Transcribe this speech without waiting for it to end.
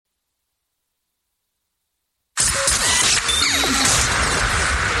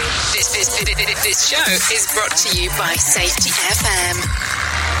This show is brought to you by Safety FM.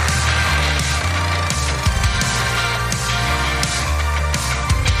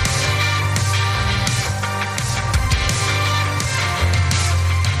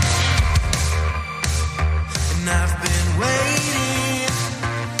 I've been waiting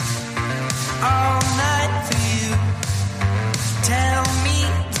all night for you to tell me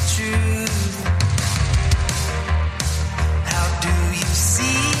the truth. How do you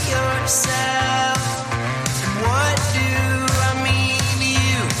see yourself? And what do I mean to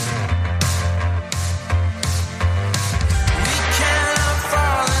you? We cannot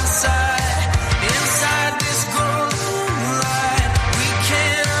fall inside this golden light. We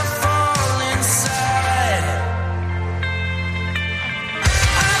cannot fall inside.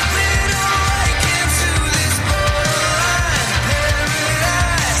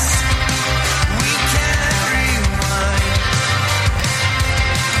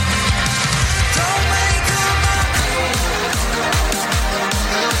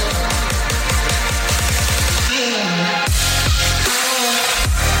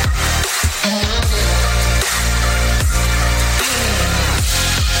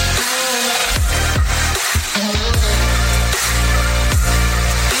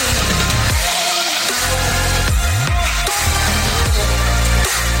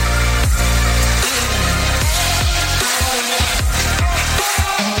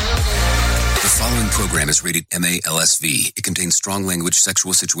 Program is rated MA-LSV. It contains strong language,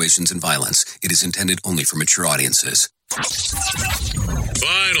 sexual situations, and violence. It is intended only for mature audiences. Finally,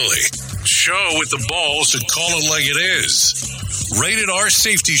 show with the balls to call it like it is. Rated R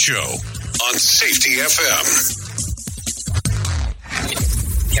Safety Show on Safety FM.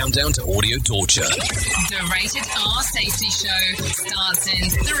 Countdown to audio torture. The Rated R Safety Show starts in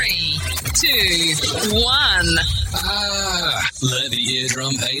 3, 2, 1. Let the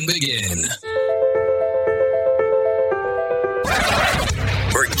eardrum pain begin.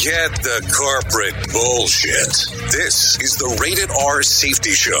 Forget the corporate bullshit. This is the Rated R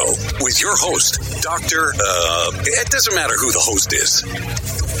Safety Show with your host, Dr. It doesn't matter who the host is.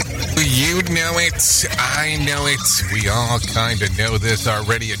 You know it. I know it. We all kind of know this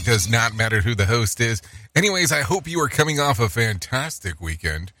already. It does not matter who the host is. Anyways, I hope you are coming off a fantastic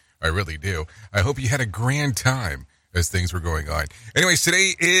weekend. I really do. I hope you had a grand time as things were going on. Anyways,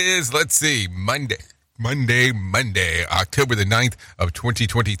 today is, Monday, October the 9th of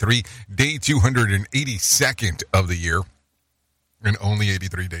 2023, day 282nd of the year, and only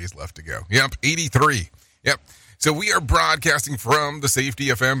 83 days left to go. Yep, 83. Yep. So we are broadcasting from the Safety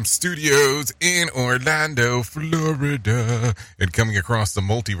FM studios in Orlando, Florida, and coming across the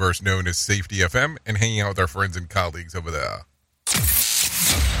multiverse known as Safety FM and hanging out with our friends and colleagues over there.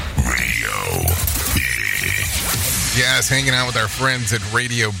 Radio Yes, hanging out with our friends at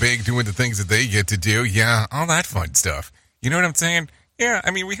Radio Big, doing the things that they get to do. Yeah, all that fun stuff. You know what I'm saying? Yeah, I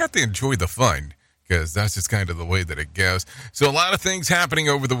mean, we have to enjoy the fun, because that's just kind of the way that it goes. So a lot of things happening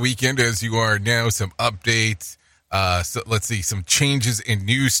over the weekend, as you are now, some updates, some changes in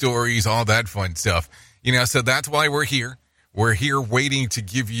news stories, all that fun stuff. So that's why we're here. We're here waiting to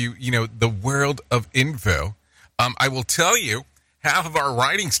give you, the world of info. I will tell you, half of our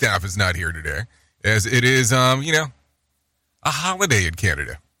writing staff is not here today, as it is, a holiday in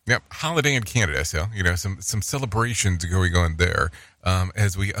Canada. Yep, holiday in Canada. So, some celebrations going on there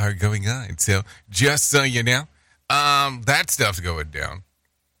as we are going on. So, just so you know, that stuff's going down.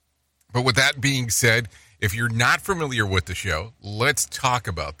 But with that being said, if you're not familiar with the show, let's talk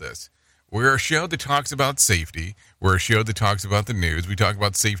about this. We're a show that talks about safety. We're a show that talks about the news. We talk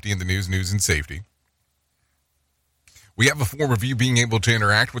about safety in the news and safety. We have a form of you being able to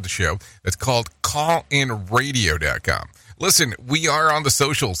interact with the show that's called callinradio.com. Listen, we are on the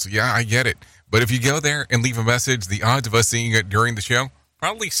socials. Yeah, I get it. But if you go there and leave a message, the odds of us seeing it during the show,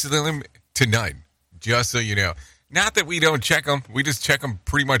 probably slim to none, just so you know. Not that we don't check them. We just check them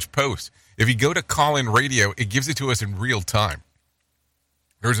pretty much post. If you go to Call In Radio, it gives it to us in real time.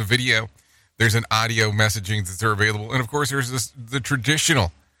 There's a video. There's an audio messaging that's available. And, of course, there's the tradition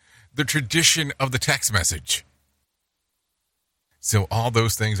of the text message. So all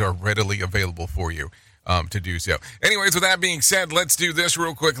those things are readily available for you to do so. Anyways, with that being said, let's do this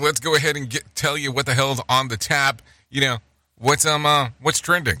real quick. Let's go ahead and tell you what the hell's on the tap. What's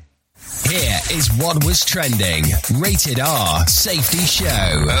trending. Here is what was trending. Rated R Safety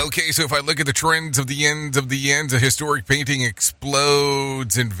Show. Okay, so if I look at the trends of the ends, a historic painting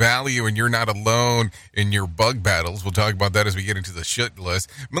explodes in value, and you're not alone in your bug battles. We'll talk about that as we get into the shit list.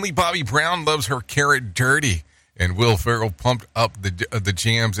 Millie Bobby Brown loves her carrot dirty. and Will Ferrell pumped up the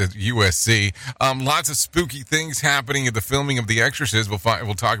jams at USC. Lots of spooky things happening at the filming of The Exorcist. We'll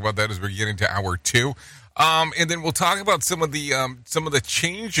talk about that as we get into hour 2. And then we'll talk about some of the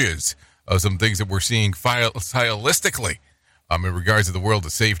changes of some things that we're seeing stylistically in regards to the world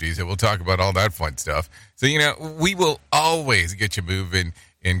of safety. So we'll talk about all that fun stuff. So, we will always get you moving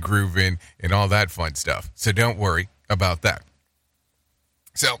and grooving and all that fun stuff. So don't worry about that.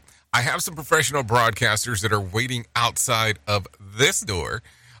 So I have some professional broadcasters that are waiting outside of this door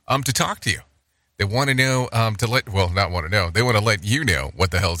to talk to you. They want to know, they want to let you know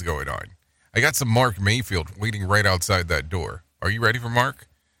what the hell's going on. I got some Mark Mayfield waiting right outside that door. Are you ready for Mark?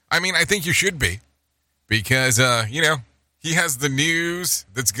 I mean, I think you should be, because, he has the news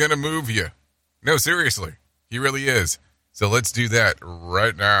that's going to move you. No, seriously, he really is. So let's do that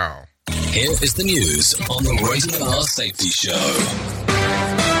right now. Here is the news on the Rated R Safety Show.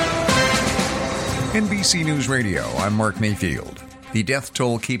 NBC News Radio, I'm Mark Mayfield. The death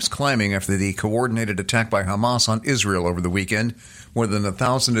toll keeps climbing after the coordinated attack by Hamas on Israel over the weekend. More than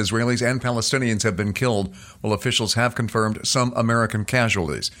 1,000 Israelis and Palestinians have been killed, while officials have confirmed some American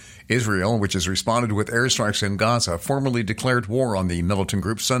casualties. Israel, which has responded with airstrikes in Gaza, formally declared war on the militant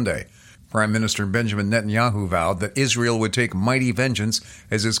group Sunday. Prime Minister Benjamin Netanyahu vowed that Israel would take mighty vengeance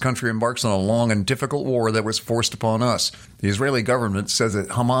as his country embarks on a long and difficult war that was forced upon us. The Israeli government says that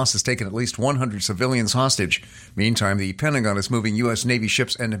Hamas has taken at least 100 civilians hostage. Meantime, the Pentagon is moving U.S. Navy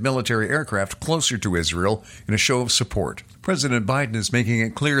ships and military aircraft closer to Israel in a show of support. President Biden is making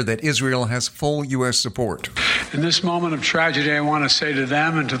it clear that Israel has full U.S. support. In this moment of tragedy, I want to say to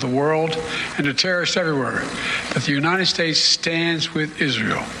them and to the world and to terrorists everywhere that the United States stands with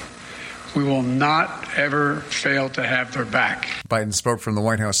Israel. We will not ever fail to have their back. Biden spoke from the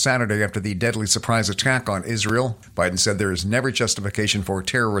White House Saturday after the deadly surprise attack on Israel. Biden said there is never justification for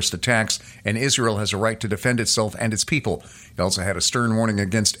terrorist attacks, and Israel has a right to defend itself and its people. He also had a stern warning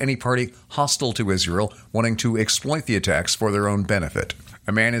against any party hostile to Israel wanting to exploit the attacks for their own benefit.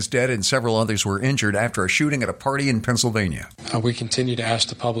 A man is dead and several others were injured after a shooting at a party in Pennsylvania. We continue to ask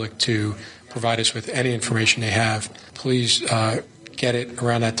the public to provide us with any information they have. Please get it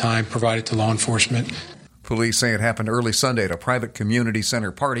around that time, provide it to law enforcement. Police say it happened early Sunday at a private community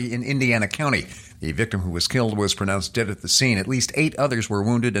center party in Indiana County. The victim who was killed was pronounced dead at the scene. At least 8 others were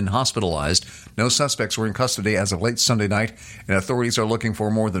wounded and hospitalized. No suspects were in custody as of late Sunday night, and authorities are looking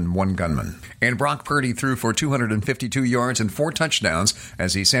for more than one gunman. And Brock Purdy threw for 252 yards and 4 touchdowns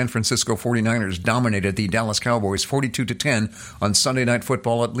as the San Francisco 49ers dominated the Dallas Cowboys 42-10 on Sunday Night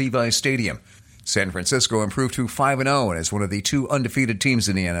Football at Levi's Stadium. San Francisco improved to 5-0 and is one of the 2 undefeated teams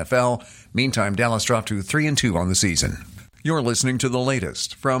in the NFL. Meantime, Dallas dropped to 3-2 on the season. You're listening to the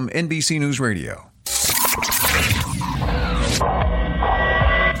latest from NBC News Radio.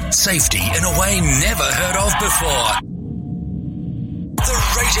 Safety in a way never heard of before. The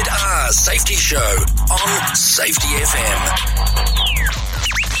Rated R Safety Show on Safety FM.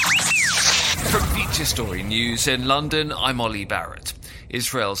 From Feature Story News in London, I'm Ollie Barrett.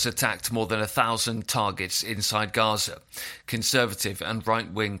 Israel's attacked more than 1,000 targets inside Gaza. Conservative and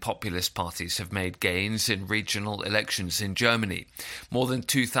right-wing populist parties have made gains in regional elections in Germany. More than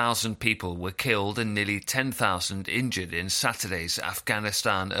 2,000 people were killed and nearly 10,000 injured in Saturday's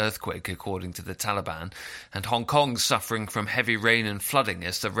Afghanistan earthquake, according to the Taliban. And Hong Kong's suffering from heavy rain and flooding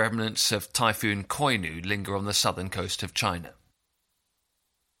as the remnants of Typhoon Koinu linger on the southern coast of China.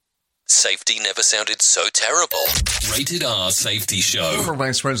 Safety never sounded so terrible. Rated R Safety Show. Former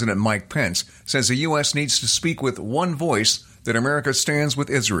Vice President Mike Pence says the U.S. needs to speak with one voice that America stands with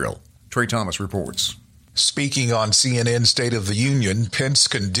Israel. Trey Thomas reports. Speaking on CNN State of the Union, Pence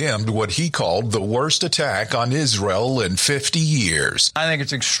condemned what he called the worst attack on Israel in 50 years. I think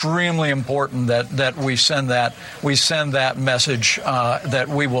it's extremely important that we send that message that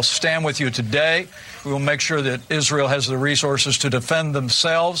we will stand with you today. We will make sure that Israel has the resources to defend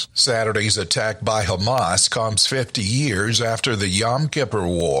themselves. Saturday's attack by Hamas comes 50 years after the Yom Kippur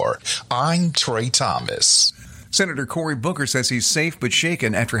War. I'm Trey Thomas. Senator Cory Booker says he's safe but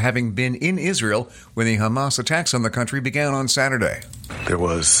shaken after having been in Israel when the Hamas attacks on the country began on Saturday. There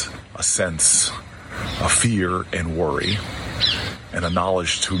was a sense of fear and worry and a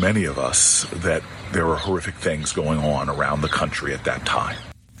knowledge to many of us that there were horrific things going on around the country at that time.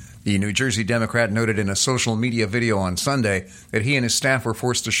 The New Jersey Democrat noted in a social media video on Sunday that he and his staff were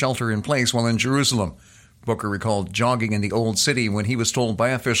forced to shelter in place while in Jerusalem. Booker recalled jogging in the Old City when he was told by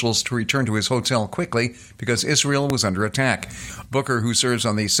officials to return to his hotel quickly because Israel was under attack. Booker, who serves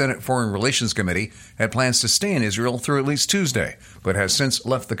on the Senate Foreign Relations Committee, had plans to stay in Israel through at least Tuesday, but has since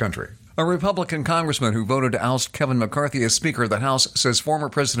left the country. A Republican congressman who voted to oust Kevin McCarthy as Speaker of the House says former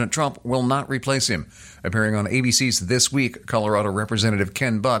President Trump will not replace him. Appearing on ABC's This Week, Colorado Representative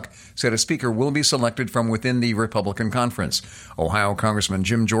Ken Buck said a speaker will be selected from within the Republican conference. Ohio Congressman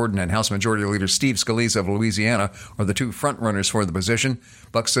Jim Jordan and House Majority Leader Steve Scalise of Louisiana are the two frontrunners for the position.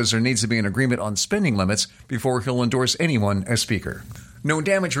 Buck says there needs to be an agreement on spending limits before he'll endorse anyone as Speaker. No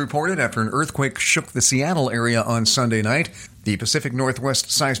damage reported after an earthquake shook the Seattle area on Sunday night. The Pacific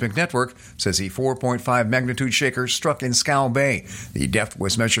Northwest Seismic Network says a 4.5 magnitude shaker struck in Scow Bay. The depth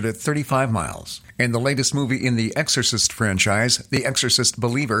was measured at 35 miles. And the latest movie in the Exorcist franchise, The Exorcist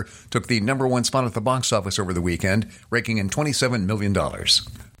Believer, took the #1 spot at the box office over the weekend, raking in $27 million.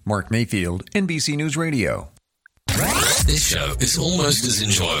 Mark Mayfield, NBC News Radio. This show is almost as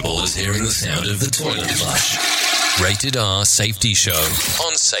enjoyable as hearing the sound of the toilet flush. Rated R Safety Show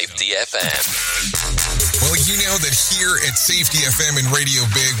on Safety FM. Well, you know that here at Safety FM and Radio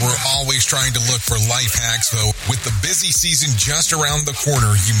Big, we're always trying to look for life hacks, though. With the busy season just around the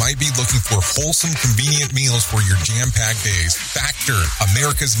corner, you might be looking for wholesome, convenient meals for your jam-packed days. Factor,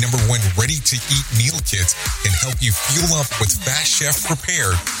 America's #1 ready-to-eat meal kits, can help you fuel up with fast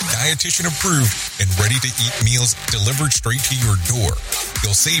chef-prepared, dietitian-approved, and ready-to-eat meals delivered straight to your door.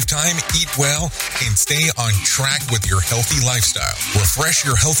 You'll save time, eat well, and stay on track with your healthy lifestyle. Refresh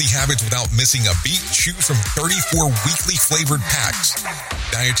your healthy habits without missing a beat. Choose from 34 weekly flavored packs.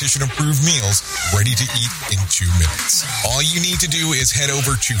 Dietitian-approved meals ready to eat in 2 minutes. All you need to do is head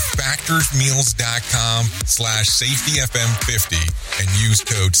over to factorsmeals.com/safetyfm50 and use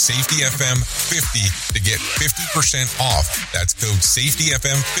code safetyfm50 to get 50% off. That's code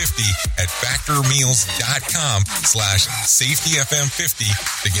safetyfm50 at factormeals.com/safetyfm50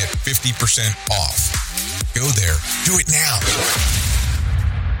 to get 50% off. Go there. Do it now.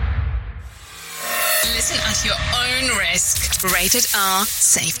 Listen at your own risk. Rated R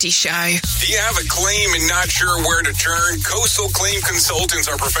Safety Show. Do you have a claim and not sure where to turn? Coastal Claim Consultants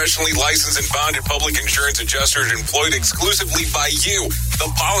are professionally licensed and bonded public insurance adjusters employed exclusively by you,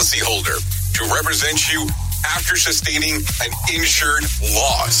 the policyholder, to represent you after sustaining an insured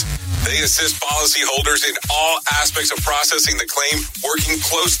loss. They assist policyholders in all aspects of processing the claim, working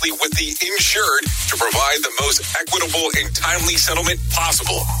closely with the insured to provide the most equitable and timely settlement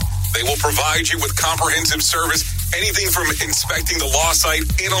possible. They will provide you with comprehensive service, anything from inspecting the loss site,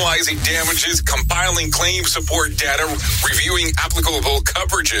 analyzing damages, compiling claim support data, reviewing applicable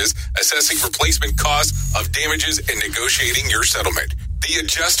coverages, assessing replacement costs of damages, and negotiating your settlement. The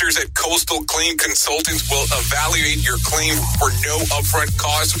adjusters at Coastal Claim Consultants will evaluate your claim for no upfront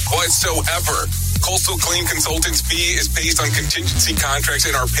cost whatsoever. Coastal Claim Consultants' fee is based on contingency contracts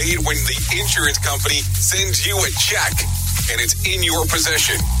and are paid when the insurance company sends you a check and it's in your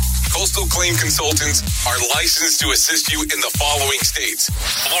possession. Coastal Claim Consultants are licensed to assist you in the following states: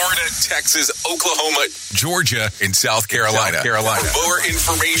 Florida, Texas, Oklahoma, Georgia, and South Carolina. For more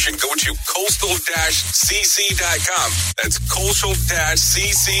information, go to coastal-cc.com. That's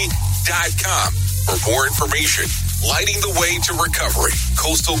coastal-cc.com. For more information, lighting the way to recovery.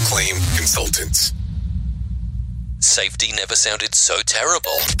 Coastal Claim Consultants. Safety never sounded so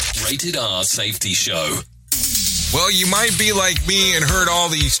terrible. Rated R Safety Show. Well, you might be like me and heard all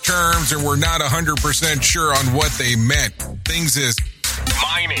these terms and were not 100% sure on what they meant. Things as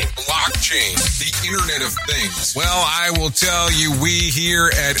mining, blockchain, the Internet of Things. Well, I will tell you, we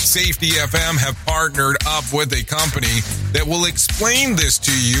here at Safety FM have partnered up with a company that will explain this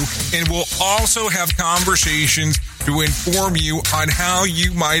to you and will also have conversations to inform you on how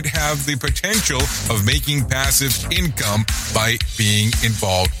you might have the potential of making passive income by being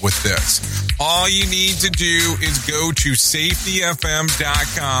involved with this. All you need to do is go to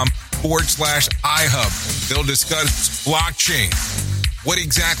safetyfm.com/iHub. They'll discuss blockchain. What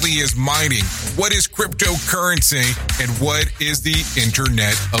exactly is mining? What is cryptocurrency? And what is the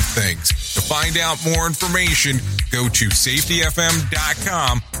Internet of Things? To find out more information, go to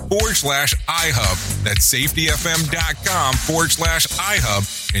safetyfm.com/iHub. That's safetyfm.com/iHub.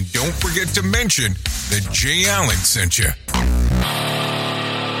 And don't forget to mention that Jay Allen sent you.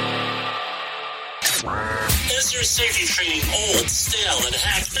 Is your safety training old, stale, and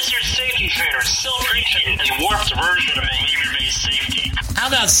hacked? Is your safety trainer still preaching a warped version of behavior-based safety? How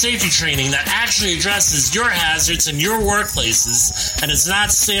about safety training that actually addresses your hazards in your workplaces and is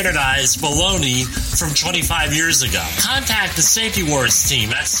not standardized baloney from 25 years ago? Contact the Safety Wars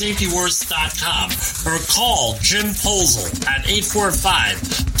team at safetywars.com or call Jim Posel at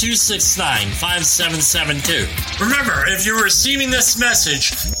 845-269-5772. Remember, if you're receiving this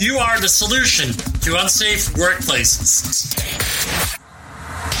message, you are the solution to unsafe workplaces.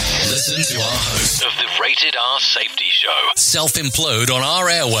 listen to our host of the Rated R Safety Show self-implode on our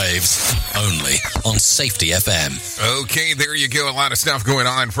airwaves, only on Safety FM. Okay, there you go. A lot of stuff going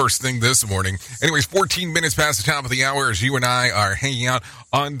on first thing this morning. Anyways, 14 minutes past the top of the hour as you and I are hanging out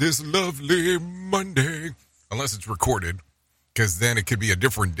on this lovely Monday. Unless it's recorded, because then it could be a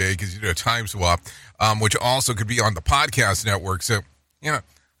different day because you do a time swap, which also could be on the podcast network. So, I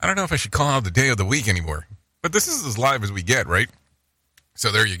don't know if I should call out the day of the week anymore. But this is as live as we get, right? So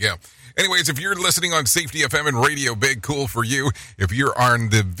there you go. Anyways, if you're listening on Safety FM and Radio Big, cool for you. If you're on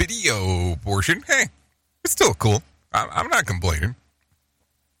the video portion, hey, it's still cool. I'm not complaining.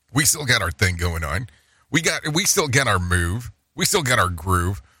 We still got our thing going on. We still got our move. We still got our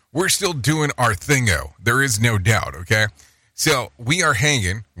groove. We're still doing our thingo. There is no doubt, okay? So we are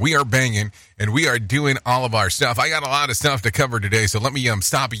hanging, we are banging, and we are doing all of our stuff. I got a lot of stuff to cover today, so let me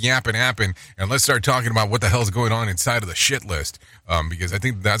stop yapping, and let's start talking about what the hell's going on inside of the shit list, because I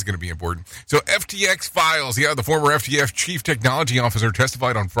think that's going to be important. So FTX files, the former FTX chief technology officer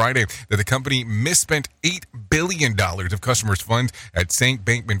testified on Friday that the company misspent $8 billion of customers' funds at St.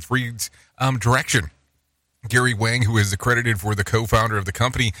 Bankman-Fried's direction. Gary Wang, who is accredited for the co-founder of the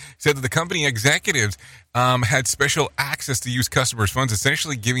company, said that the company executives had special access to use customers' funds,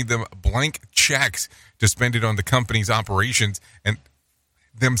 essentially giving them blank checks to spend it on the company's operations and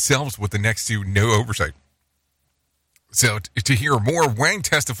themselves with the next to no oversight. So to hear more, Wang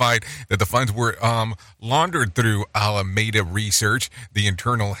testified that the funds were laundered through Alameda Research, the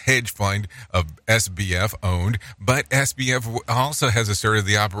internal hedge fund of SBF owned, but SBF also has asserted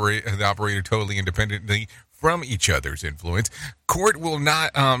the operator totally independently from each other's influence. Court will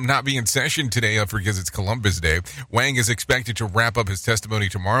not be in session today because it's Columbus Day. Wang is expected to wrap up his testimony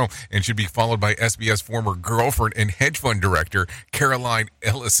tomorrow and should be followed by SBF's former girlfriend and hedge fund director, Caroline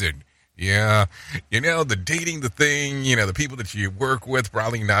Ellison. Yeah, the dating the thing, the people that you work with,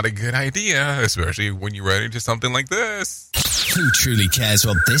 probably not a good idea, especially when you run into something like this. Who truly cares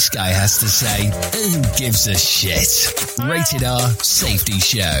what this guy has to say? Who gives a shit? Rated R Safety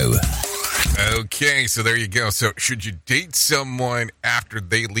Show. Okay, so there you go. So should you date someone after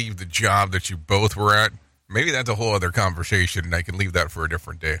they leave the job that you both were at? Maybe that's a whole other conversation, and I can leave that for a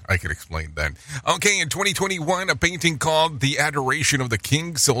different day. I can explain then. Okay, in 2021, a painting called The Adoration of the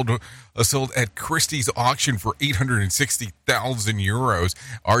King sold at Christie's auction for 860,000 euros.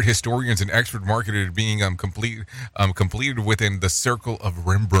 Art historians and experts marketed it being completed within the circle of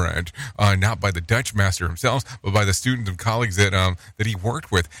Rembrandt, not by the Dutch master himself, but by the students and colleagues that he worked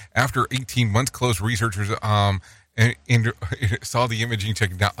with. After 18 months, close researchers and saw the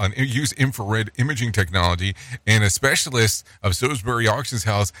use infrared imaging technology, and a specialist of Salisbury Auctions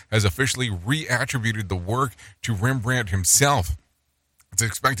House has officially reattributed the work to Rembrandt himself. It's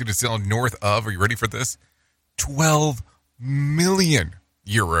expected to sell north of, are you ready for this? 12 million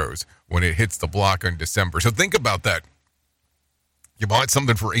euros when it hits the block in December. So think about that. You bought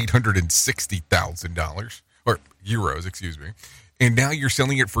something for $860,000, or euros, excuse me. And now you're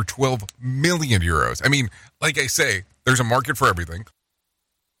selling it for 12 million euros. I mean, like I say, there's a market for everything.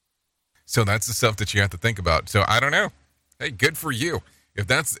 So that's the stuff that you have to think about. So I don't know. Hey, good for you. If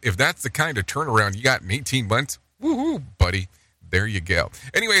that's the kind of turnaround you got in 18 months, woohoo, buddy. There you go.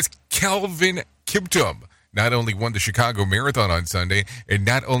 Anyways, Kelvin Kiptum not only won the Chicago Marathon on Sunday and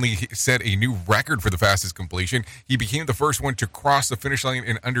not only set a new record for the fastest completion, he became the first one to cross the finish line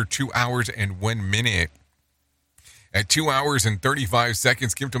in under 2 hours and 1 minute. At 2 hours and 35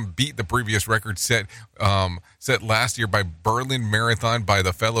 seconds, Kiptum beat the previous record set last year by Berlin Marathon by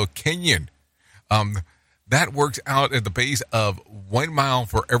the fellow Kenyan. That works out at the pace of 1 mile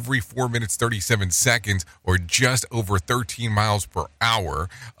for every 4 minutes, 37 seconds, or just over 13 miles per hour.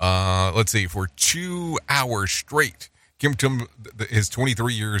 For 2 hours straight. Kiptum is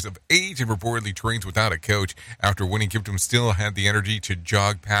 23 years of age and reportedly trains without a coach. After winning, Kiptum still had the energy to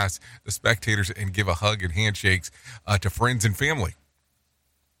jog past the spectators and give a hug and handshakes to friends and family.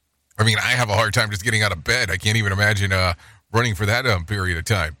 I mean, I have a hard time just getting out of bed. I can't even imagine running for that period of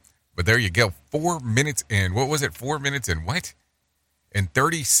time. But there you go. 4 minutes and, what was it? 4 minutes and what? And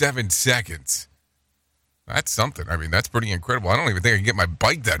 37 seconds. That's something. I mean, that's pretty incredible. I don't even think I can get my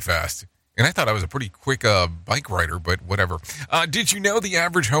bike that fast. And I thought I was a pretty quick bike rider, but whatever. Did you know the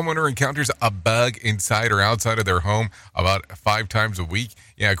average homeowner encounters a bug inside or outside of their home about 5 times a week?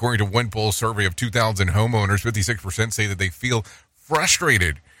 Yeah, according to one poll survey of 2,000 homeowners, 56% say that they feel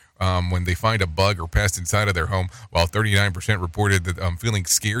frustrated when they find a bug or pest inside of their home, while 39% reported that feeling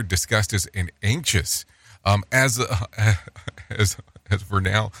scared, disgusted, and anxious. As for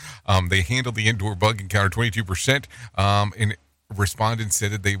now, they handled the indoor bug encounter 22%. And respondents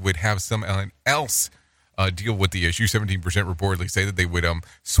said that they would have someone else deal with the issue. 17% reportedly say that they would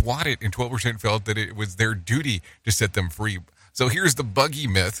swat it, and 12% felt that it was their duty to set them free. So here's the buggy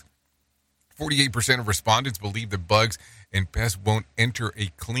myth. 48% of respondents believe that bugs and pests won't enter a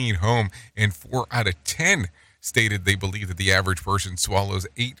clean home, and 4 out of 10 stated they believe that the average person swallows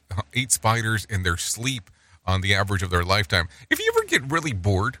eight spiders in their sleep on the average of their lifetime. If you ever get really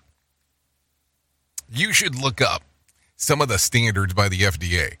bored, you should look up some of the standards by the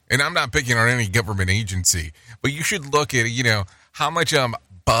FDA. And I'm not picking on any government agency, but you should look at, how much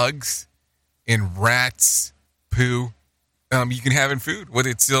bugs and rats poo you can have in food with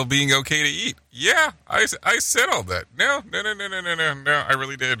it still being okay to eat. Yeah, I said all that. No, I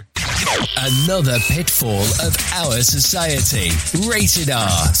really did. Another pitfall of our society. Rated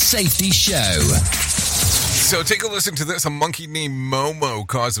R Safety Show. So take a listen to this. A monkey named Momo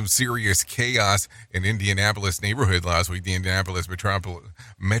caused some serious chaos in Indianapolis neighborhood last week. The Indianapolis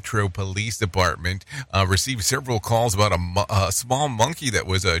Metro Police Department received several calls about a small monkey that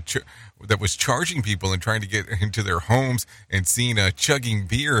was charging people and trying to get into their homes and seen chugging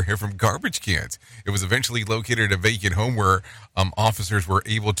beer from garbage cans. It was eventually located at a vacant home where officers were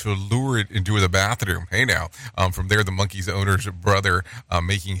able to lure it into the bathroom. Hey now, from there, the monkey's owner's brother,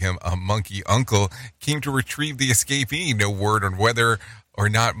 making him a monkey uncle, came to retrieve the escapee. No word on whether or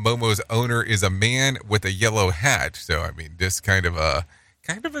not Momo's owner is a man with a yellow hat. So, I mean, this kind of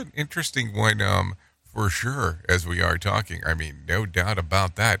an interesting one for sure as we are talking. I mean, no doubt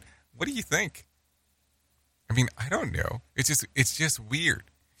about that. What do you think? I mean, I don't know. It's just weird.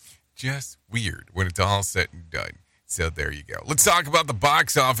 Just weird when it's all said and done. So there you go. Let's talk about the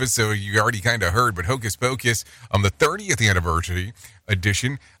box office. So you already kind of heard, but Hocus Pocus, the 30th anniversary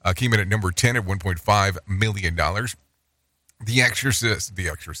edition, came in at number 10 at $1.5 million. The Exorcist, The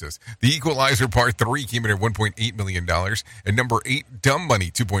Equalizer Part 3 came in at $1.8 million. At number 8, Dumb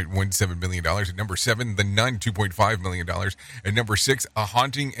Money, $2.17 million. At number 7, The Nun, $2.5 million. At number 6, A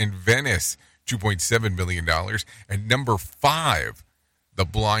Haunting in Venice, $2.7 million. At number 5, The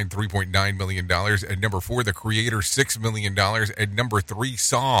Blind, $3.9 million. At number 4, The Creator, $6 million. At number 3,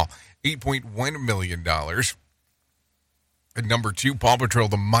 Saw, $8.1 million. At number 2, Paw Patrol,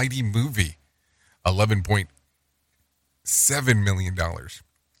 The Mighty Movie, $11.7 million.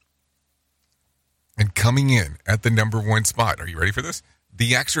 And coming in at the number 1 spot, are you ready for this?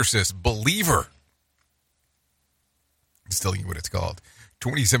 The Exorcist Believer. I'm just telling you what it's called.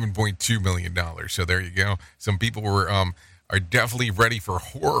 $27.2 million. So there you go. Some people are definitely ready for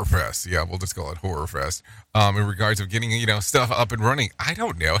Horror Fest. Yeah, we'll just call it Horror Fest. In regards of getting, stuff up and running. I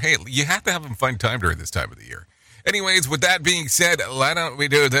don't know. Hey, you have to have a fun time during this time of the year. Anyways, with that being said, why don't we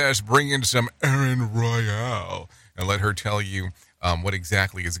do this? Bring in some Erin Royale and let her tell you what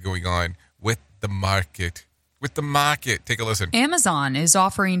exactly is going on with the market. Take a listen. Amazon is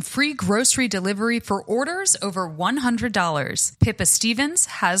offering free grocery delivery for orders over $100. Pippa Stevens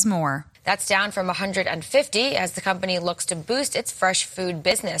has more. That's down from $150 as the company looks to boost its fresh food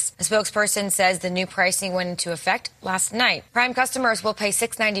business. A spokesperson says the new pricing went into effect last night. Prime customers will pay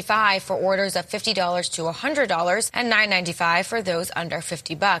 $6.95 for orders of $50 to $100 and $9.95 for those under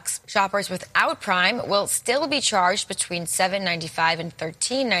 $50. Shoppers without Prime will still be charged between $7.95 and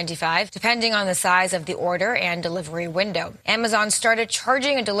 $13.95, depending on the size of the order and delivery window. Amazon started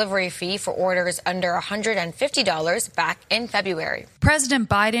charging a delivery fee for orders under $150 back in February. President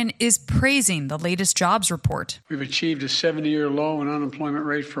Biden is praising the latest jobs report. We've achieved a 70-year low in unemployment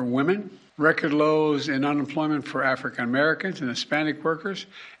rate for women, record lows in unemployment for African Americans and Hispanic workers,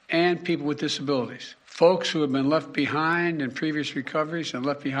 and people with disabilities. Folks who have been left behind in previous recoveries and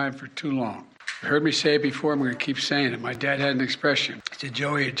left behind for too long. You heard me say it before, I'm going to keep saying it. My dad had an expression. He said,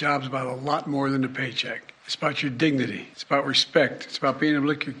 Joey, a job's about a lot more than a paycheck. It's about your dignity. It's about respect. It's about being able to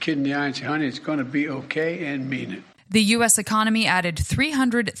look your kid in the eye and say, honey, it's going to be okay, and mean it. The U.S. economy added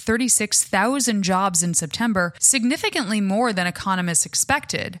 336,000 jobs in September, significantly more than economists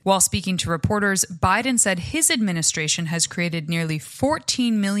expected. While speaking to reporters, Biden said his administration has created nearly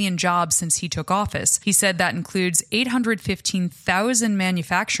 14 million jobs since he took office. He said that includes 815,000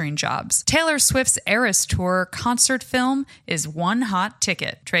 manufacturing jobs. Taylor Swift's Eras Tour concert film is one hot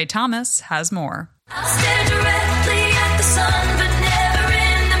ticket. Trey Thomas has more. I'll stare directly at the sun, but never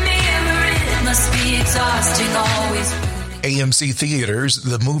in the mirror. It must be exhausting always. AMC Theaters,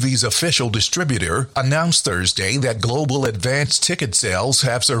 the movie's official distributor, announced Thursday that global advanced ticket sales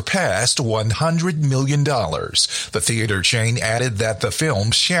have surpassed $100 million. The theater chain added that the film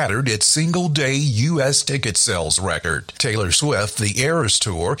shattered its single-day U.S. ticket sales record. Taylor Swift, the Eras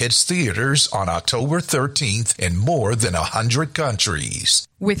Tour, hits theaters on October 13th in more than 100 countries.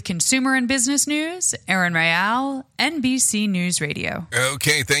 With consumer and business news, Aaron Royale, NBC News Radio.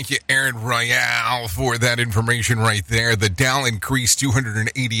 Okay, thank you, Aaron Royale, for that information right there. The Dow increased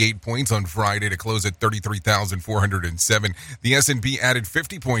 288 points on Friday to close at 33,407. The S&P added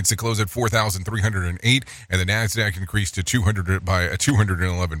 50 points to close at 4,308, and the Nasdaq increased to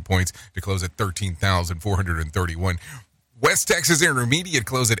 211 points to close at 13,431. West Texas Intermediate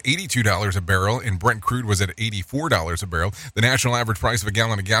closed at $82 a barrel, and Brent crude was at $84 a barrel. The national average price of a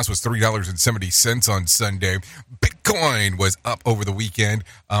gallon of gas was $3.70 on Sunday. Bitcoin was up over the weekend,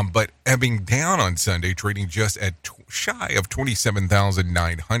 but ebbing down on Sunday, trading just at shy of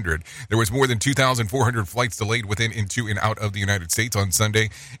 27,900. There was more than 2,400 flights delayed within, into, and out of the United States on Sunday,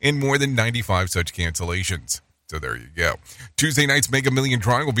 and more than 95 such cancellations. So there you go. Tuesday night's Mega Million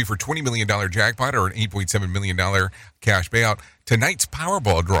drawing will be for $20 million jackpot or an $8.7 million cash payout. Tonight's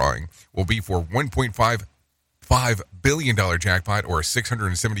Powerball drawing will be for $1.55 billion jackpot or a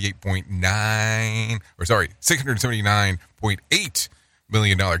 $679.8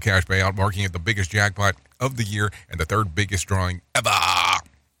 million cash payout, marking it the biggest jackpot of the year and the third biggest drawing ever.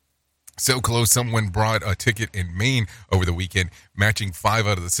 So close, someone brought a ticket in Maine over the weekend, matching 5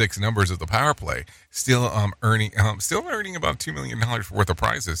 out of the 6 numbers of the power play. Still earning about $2 million worth of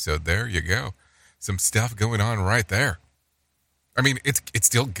prizes. So there you go. Some stuff going on right there. I mean, it's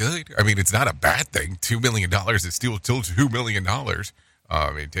still good. I mean, it's not a bad thing. $2 million is still $2 million.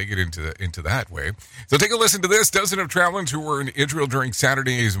 I mean, take it into that way. So take a listen to this. Dozens of travelers who were in Israel during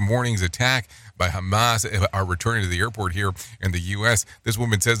Saturday's morning's attack by Hamas are returning to the airport here in the U.S. This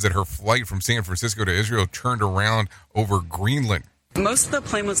woman says that her flight from San Francisco to Israel turned around over Greenland. Most of the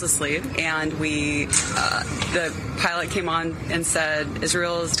plane was asleep, and the pilot came on and said,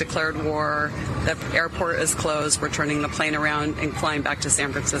 Israel has declared war, the airport is closed, we're turning the plane around and flying back to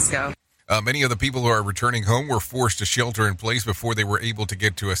San Francisco. Many of the people who are returning home were forced to shelter in place before they were able to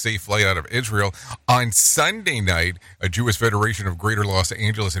get to a safe flight out of Israel. On Sunday night, a Jewish Federation of Greater Los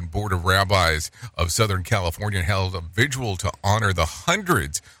Angeles and Board of Rabbis of Southern California held a vigil to honor the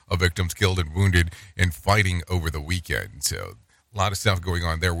hundreds of victims killed and wounded in fighting over the weekend. So a lot of stuff going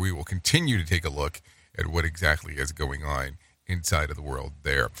on there. We will continue to take a look at what exactly is going on inside of the world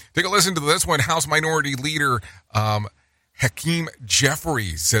there. Take a listen to this one. House Minority Leader Hakeem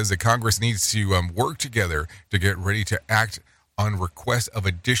Jeffries says that Congress needs to work together to get ready to act on requests of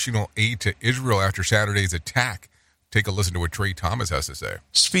additional aid to Israel after Saturday's attack. Take a listen to what Trey Thomas has to say.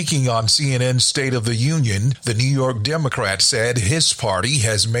 Speaking on CNN's State of the Union, the New York Democrat said his party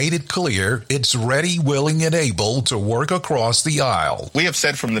has made it clear it's ready, willing, and able to work across the aisle. We have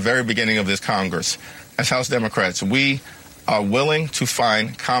said from the very beginning of this Congress, as House Democrats, we are willing to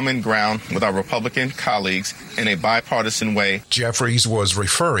find common ground with our Republican colleagues in a bipartisan way. Jeffries was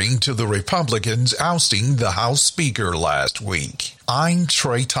referring to the Republicans ousting the House Speaker last week. I'm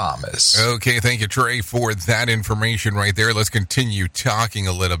Trey Thomas. Okay, thank you, Trey, for that information right there. Let's continue talking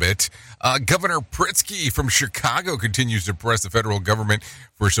a little bit. Governor Pritzker from Chicago continues to press the federal government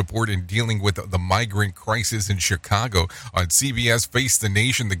for support in dealing with the migrant crisis in Chicago. On CBS Face the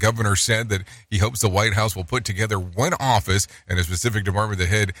Nation, the governor said that he hopes the White House will put together one office and a specific department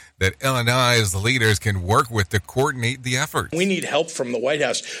head that Illinois' leaders can work with to coordinate the effort. We need help from the White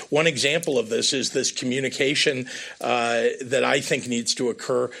House. One example of this is this communication that I think needs to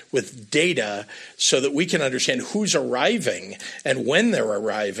occur with data so that we can understand who's arriving and when they're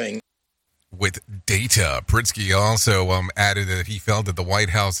arriving. With data, Pritzker also added that he felt that the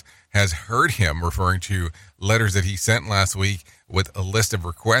White House has heard him, referring to letters that he sent last week with a list of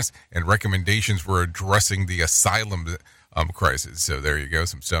requests and recommendations for addressing the asylum crisis. So there you go,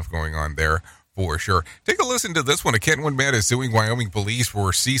 some stuff going on there for sure. Take a listen to this one. A Kentwood man is suing Wyoming police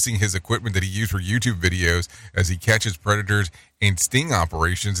for seizing his equipment that he used for YouTube videos as he catches predators in sting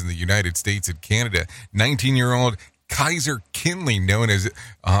operations in the United States and Canada. 19-year-old Kaiser Kinley, known as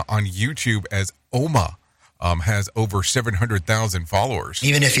on YouTube as Oma, has over 700,000 followers.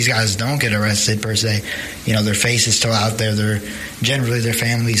 Even if these guys don't get arrested per se, their face is still out there. They're generally, their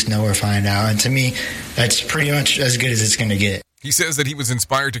families know or find out. And to me, that's pretty much as good as it's going to get. He says that he was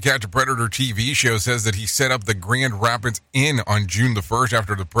inspired to catch a predator TV show, says that he set up the Grand Rapids Inn on June the 1st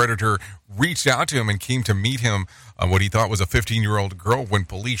after the predator reached out to him and came to meet him on what he thought was a 15-year-old girl. When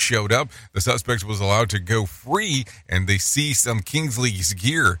police showed up, the suspect was allowed to go free, and they seized some Kingsley's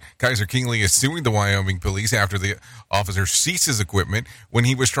gear. Kaiser Kinley is suing the Wyoming police after the officer seized his equipment when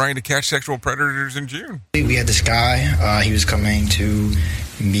he was trying to catch sexual predators in June. We had this guy. He was coming to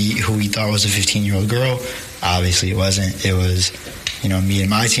meet who he thought was a 15-year-old girl. Obviously, it wasn't. It was, me and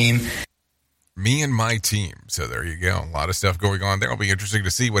my team. Me and my team. So there you go. A lot of stuff going on there. It'll be interesting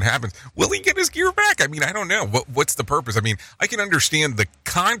to see what happens. Will he get his gear back? I mean, I don't know. What's the purpose? I mean, I can understand the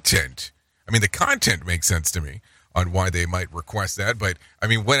content. I mean, the content makes sense to me on why they might request that. But, I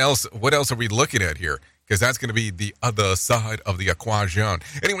mean, what else are we looking at here? Because that's going to be the other side of the equation.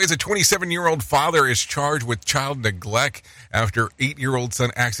 Anyways, a 27-year-old father is charged with child neglect after 8-year-old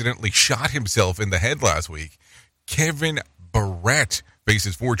son accidentally shot himself in the head last week. Kevin Barrett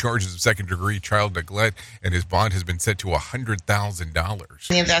faces 4 charges of second-degree child neglect, and his bond has been set to $100,000.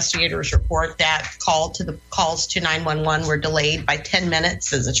 The investigators report that calls to 911 were delayed by 10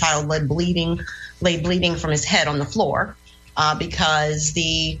 minutes as a child lay bleeding from his head on the floor because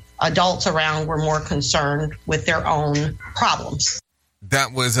the adults around were more concerned with their own problems.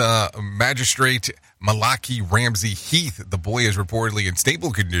 That was Magistrate Malaki Ramsey Heath. The boy is reportedly in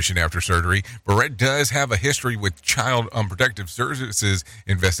stable condition after surgery. Barrett does have a history with Child Protective Services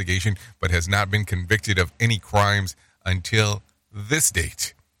investigation, but has not been convicted of any crimes until this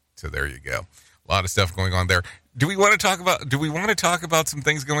date. So there you go. A lot of stuff going on there. Do we want to talk about some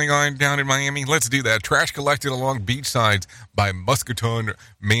things going on down in Miami? Let's do that. Trash collected along beach sides by Muscatine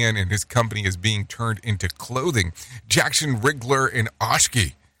man and his company is being turned into clothing. Jackson Wrigler and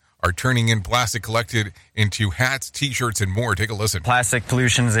Oshkie are turning in plastic collected into hats, T-shirts, and more. Take a listen. Plastic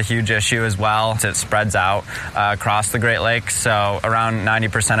pollution is a huge issue as well. It spreads out across the Great Lakes, so around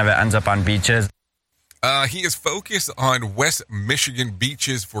 90% of it ends up on beaches. He is focused on West Michigan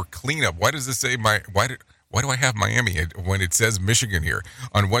beaches for cleanup. Why does this say why do I have Miami when it says Michigan here?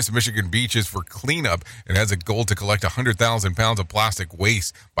 On West Michigan beaches for cleanup, it has a goal to collect 100,000 pounds of plastic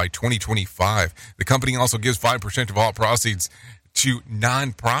waste by 2025. The company also gives 5% of all proceeds to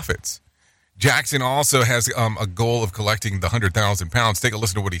nonprofits. Jackson also has a goal of collecting the 100,000 pounds. Take a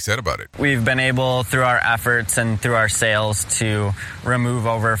listen to what he said about it. We've been able, through our efforts and through our sales, to remove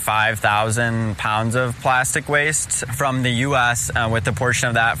over 5,000 pounds of plastic waste from the U.S., with a portion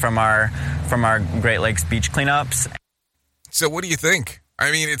of that from our Great Lakes beach cleanups. So what do you think?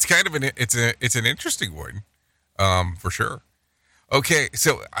 I mean, it's kind of it's an interesting one, for sure. Okay,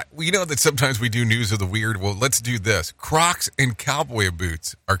 so we know that sometimes we do news of the weird. Well, let's do this. Crocs and cowboy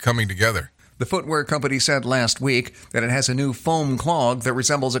boots are coming together. The footwear company said last week that it has a new foam clog that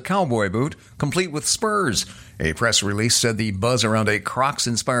resembles a cowboy boot, complete with spurs. A press release said the buzz around a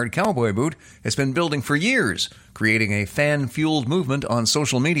Crocs-inspired cowboy boot has been building for years, creating a fan-fueled movement on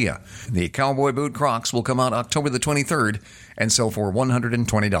social media. The cowboy boot Crocs will come out October the 23rd and sell for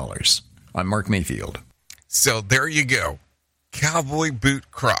 $120. I'm Mark Mayfield. So there you go. Cowboy boot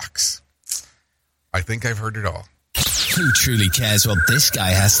Crocs. I think I've heard it all. Who truly cares what this guy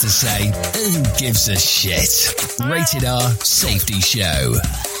has to say? Who gives a shit? Rated R Safety Show.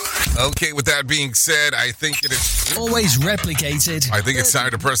 Okay, with that being said, I think it is... Always replicated. I think it's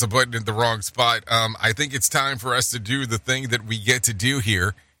time to press a button in the wrong spot. I think it's time for us to do the thing that we get to do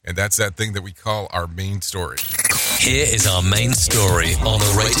here, and that's that thing that we call our main story. Here is our main story on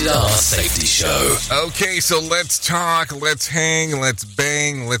the Rated R Safety Show. Okay, so let's talk, let's hang, let's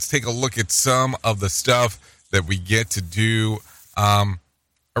bang, let's take a look at some of the stuff that we get to do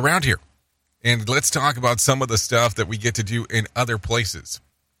around here. And let's talk about some of the stuff that we get to do in other places.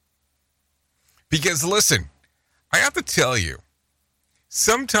 Because listen, I have to tell you,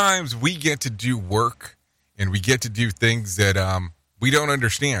 sometimes we get to do work and we get to do things that we don't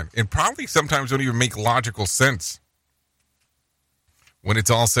understand and probably sometimes don't even make logical sense when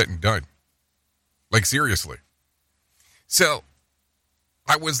it's all said and done. Like, seriously. So,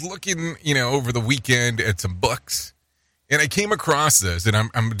 I was looking, over the weekend at some books, and I came across this, and I'm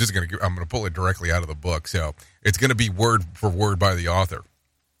gonna pull it directly out of the book, so it's gonna be word for word by the author.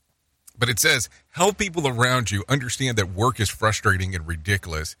 But it says, help people around you understand that work is frustrating and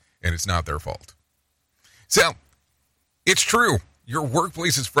ridiculous, and it's not their fault. So, it's true. Your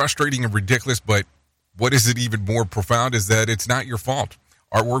workplace is frustrating and ridiculous, but what is it even more profound is that it's not your fault.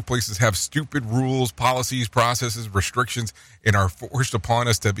 Our workplaces have stupid rules, policies, processes, restrictions, and are forced upon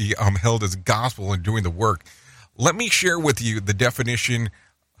us to be held as gospel in doing the work. Let me share with you the definition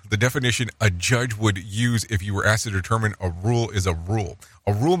a judge would use if you were asked to determine a rule is a rule.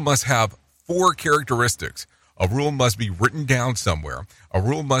 A rule must have 4 characteristics. A rule must be written down somewhere. A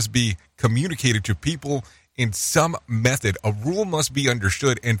rule must be communicated to people in some method. A rule must be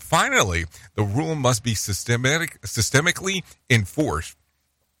understood. And finally, the rule must be systemically enforced.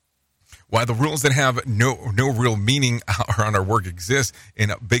 While the rules that have no real meaning around our work exist in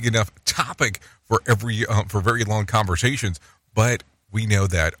a big enough topic for very long conversations, but we know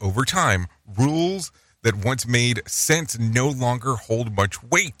that over time, rules that once made sense no longer hold much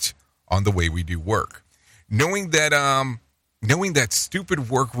weight on the way we do work. Knowing that Knowing that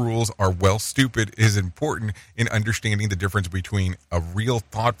stupid work rules are, well, stupid is important in understanding the difference between a real,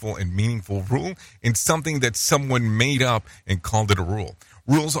 thoughtful, and meaningful rule and something that someone made up and called it a rule.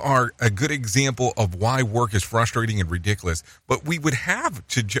 Rules are a good example of why work is frustrating and ridiculous, but we would have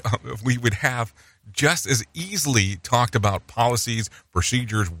just as easily talked about policies,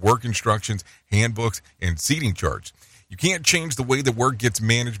 procedures, work instructions, handbooks, and seating charts. You can't change the way the work gets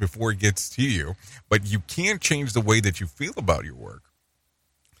managed before it gets to you, but you can change the way that you feel about your work.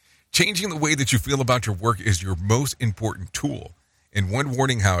 Changing the way that you feel about your work is your most important tool. And one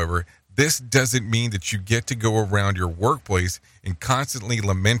warning, however, this doesn't mean that you get to go around your workplace and constantly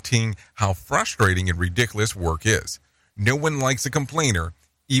lamenting how frustrating and ridiculous work is. No one likes a complainer,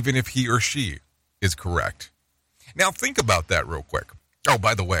 even if he or she is correct. Now think about that real quick. Oh,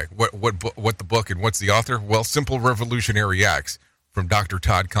 by the way, what the book and what's the author? Well, Simple Revolutionary Acts from Dr.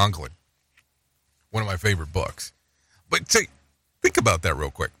 Todd Conklin. One of my favorite books. But think about that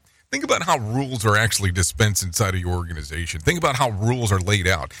real quick. Think about how rules are actually dispensed inside of your organization. Think about how rules are laid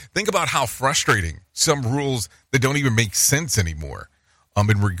out. Think about how frustrating some rules that don't even make sense anymore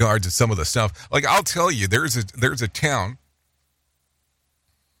in regards to some of the stuff. Like, I'll tell you, there's a town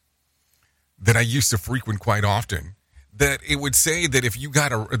that I used to frequent quite often, that it would say that if you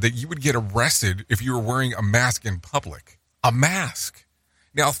that you would get arrested if you were wearing a mask in public. A mask.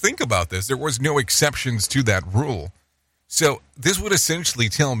 Now think about this. There was no exceptions to that rule. So this would essentially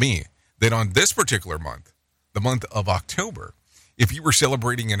tell me that on this particular month, the month of October, if you were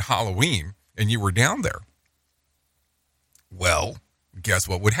celebrating in Halloween and you were down there, well, guess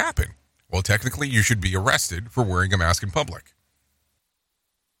what would happen? Well, technically you should be arrested for wearing a mask in public.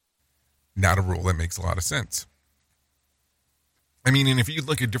 Not a rule that makes a lot of sense. I mean, and if you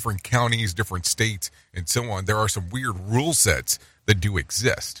look at different counties, different states, and so on, there are some weird rule sets that do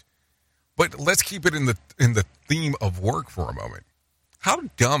exist. But let's keep it in the theme of work for a moment. How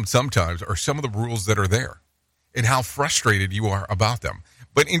dumb sometimes are some of the rules that are there, and how frustrated you are about them.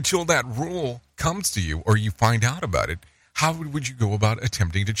 But until that rule comes to you or you find out about it, how would you go about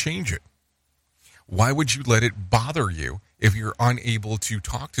attempting to change it? Why would you let it bother you if you're unable to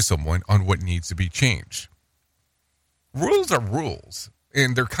talk to someone on what needs to be changed? Rules are rules,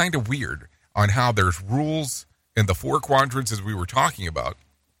 and they're kind of weird on how there's rules in the four quadrants as we were talking about,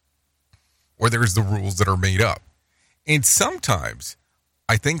 or there's the rules that are made up. And sometimes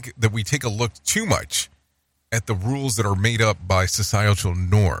I think that we take a look too much at the rules that are made up by societal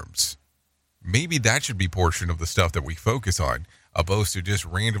norms. Maybe that should be portion of the stuff that we focus on, opposed to just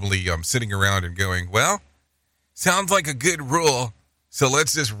randomly sitting around and going, well, sounds like a good rule, so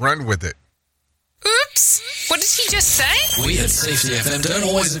let's just run with it. Oops! What did he just say? We at Safety FM don't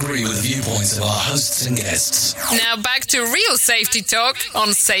always agree with the viewpoints of our hosts and guests. Now back to real safety talk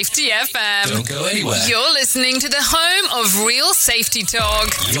on Safety FM. Don't go anywhere. You're listening to the home of real safety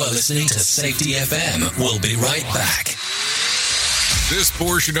talk. You are listening to Safety FM. We'll be right back. This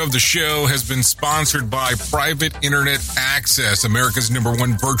portion of the show has been sponsored by Private Internet Access, America's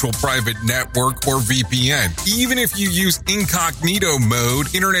 #1 virtual private network, or VPN. Even if you use incognito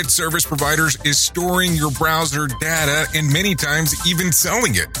mode, internet service providers is storing your browser data and many times even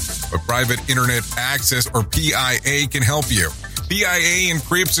selling it. But Private Internet Access, or PIA, can help you. PIA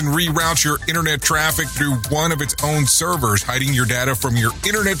encrypts and reroutes your internet traffic through one of its own servers, hiding your data from your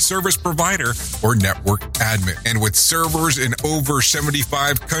internet service provider or network admin. And with servers in over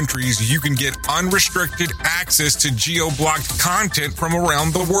 75 countries, you can get unrestricted access to geo-blocked content from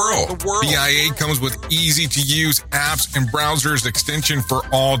around the world. PIA comes with easy-to-use apps and browsers extension for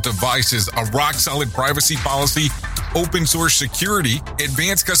all devices, a rock-solid privacy policy, open source security,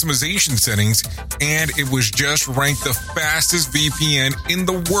 advanced customization settings, and it was just ranked the fastest VPN in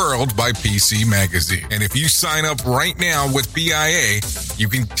the world by PC Magazine. And if you sign up right now with PIA, you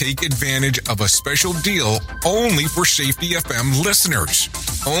can take advantage of a special deal only for Safety FM listeners.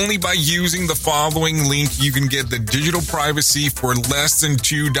 Only by using the following link, you can get the digital privacy for less than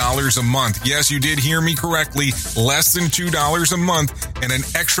 $2 a month. Yes, you did hear me correctly. Less than $2 a month and an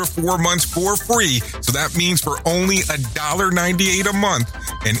extra 4 months for free. So that means for only $1.98 a month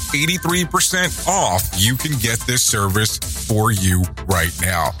and 83% off, you can get this service for you right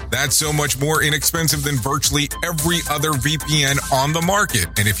now. That's so much more inexpensive than virtually every other VPN on the market.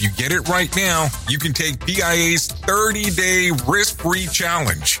 And if you get it right now, you can take PIA's 30-day risk-free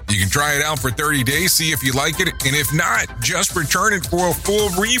challenge. You can try it out for 30 days, see if you like it, and if not, just return it for a full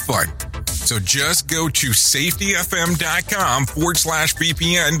refund. So just go to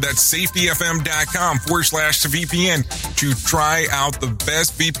safetyfm.com/VPN. That's safetyfm.com/VPN to try out the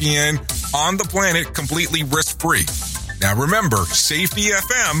best VPN on the planet completely risk-free. Now remember,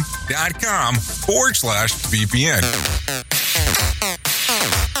 safetyfm.com/VPN.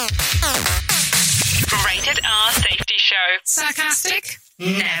 Rated R Safety Show. Sarcastic?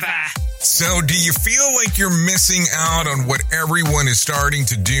 Never. So, do you feel like you're missing out on what everyone is starting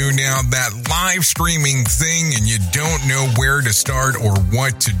to do now? That live streaming thing, and you don't know where to start or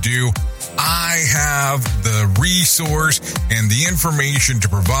what to do? I have the resource and the information to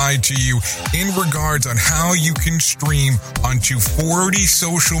provide to you in regards on how you can stream onto 40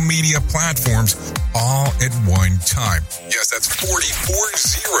 social media platforms all at one time. Yes, that's 40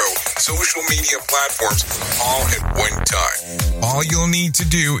 social media platforms all at one time. All you'll need to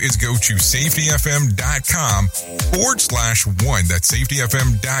do is go to safetyfm.com/1. That's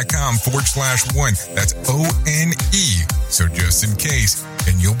safetyfm.com/1. That's ONE. So just in case,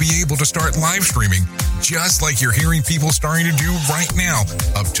 and you'll be able to start live streaming just like you're hearing people starting to do right now,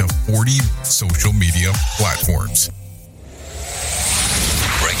 up to 40 social media platforms.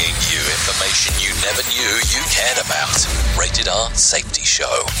 Bringing you information you never knew you cared about. Rated R Safety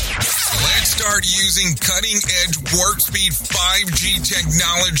Show. Let's start using cutting-edge warp speed 5G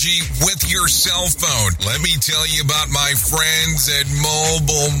technology with your cell phone. Let me tell you about my friends at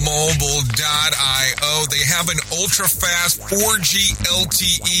mobilemobile.io. They have an ultra-fast 4G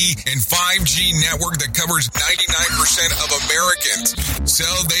LTE and 5G network that covers 99% of Americans. So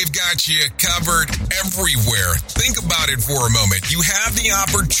they've got you covered everywhere. Think about it for a moment. You have the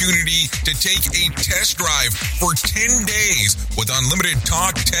opportunity to take a test drive for 10 days with unlimited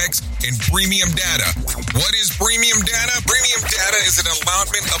talk, text, and premium data. What is premium data? Premium data is an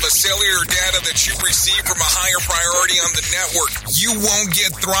allotment of a cellular data that you receive from a higher priority on the network. You won't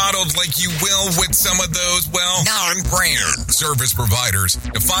get throttled like you will with some of those, well, non-brand service providers.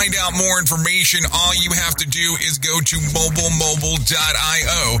 To find out more information, all you have to do is go to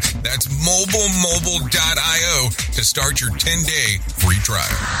mobilemobile.io. That's mobilemobile.io to start your 10-day free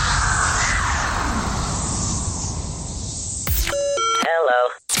trial. Hello.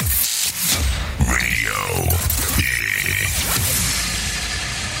 Radio.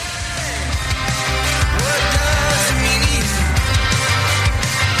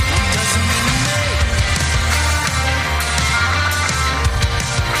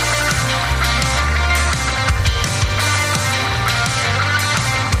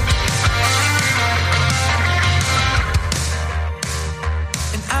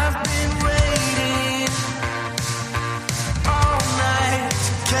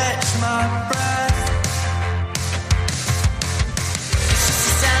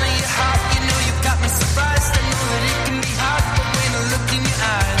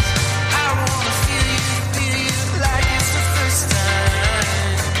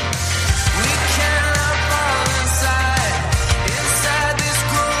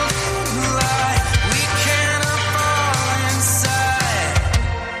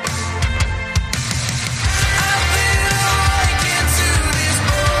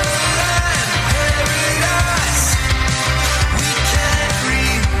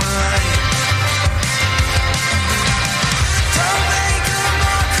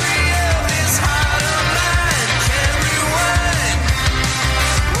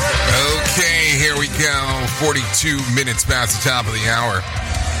 Here we go. 42 minutes past the top of the hour.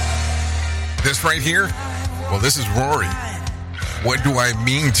 This right here? Well, this is Rory. What do I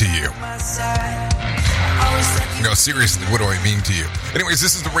mean to you? No, seriously, what do I mean to you? Anyways,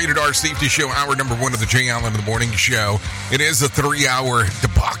 this is the Rated R Safety Show, hour number 1 of the Jay Allen in the Morning Show. It is a 3-hour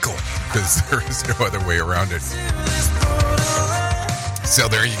debacle because there is no other way around it. So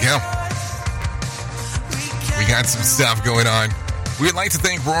there you go. We got some stuff going on. We'd like to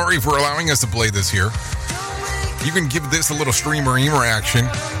thank Rory for allowing us to play this here. You can give this a little streamer action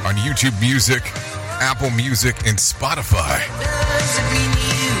on YouTube Music, Apple Music, and Spotify.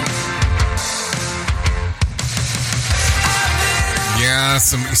 Yeah,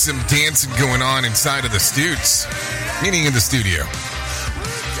 some dancing going on inside of the Stoots, meaning in the studio.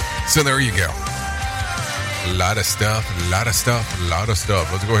 So there you go. A lot of stuff. Let's go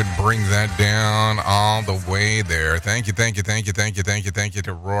ahead and bring that down all the way there. Thank you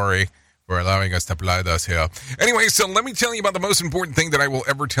to Rory for allowing us to play this here. Anyway, so let me tell you about the most important thing that I will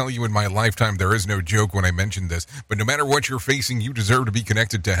ever tell you in my lifetime. There is no joke when I mention this, but no matter what you're facing, you deserve to be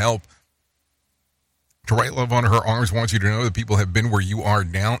connected to help. To Right Love on Her Arms wants you to know that people have been where you are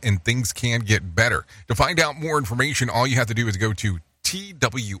now and things can get better. To find out more information, all you have to do is go to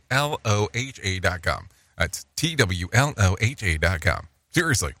TWLOHA.com. That's TWLOHA.com.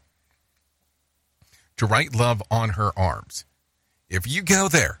 Seriously. To Right Love on Her Arms. If you go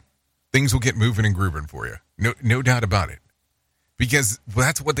there, things will get moving and grooving for you. No doubt about it. Because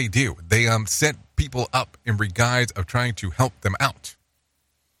that's what they do. They set people up in regards of trying to help them out.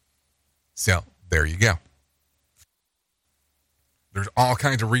 So, there you go. There's all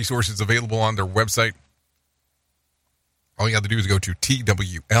kinds of resources available on their website. All you have to do is go to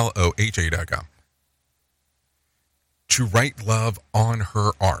TWLOHA.com. To write love on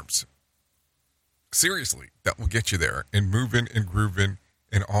her arms. Seriously, that will get you there and moving and grooving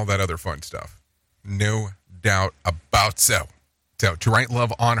and all that other fun stuff. No doubt about so. So, to write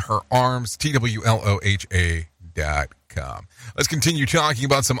love on her arms, TWLOHA.com. Let's continue talking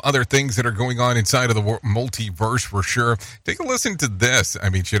about some other things that are going on inside of the multiverse for sure. Take a listen to this. I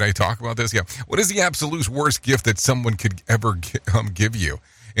mean, should I talk about this? Yeah. What is the absolute worst gift that someone could ever give you?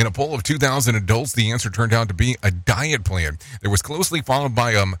 In a poll of 2,000 adults, the answer turned out to be a diet plan. It was closely followed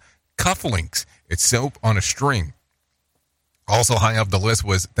by cufflinks. It's soap on a string. Also high up the list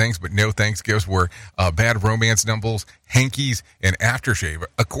was thanks but no thanks gifts were bad romance novels, hankies, and aftershave.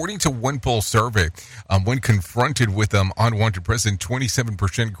 According to one poll survey, when confronted with unwanted present,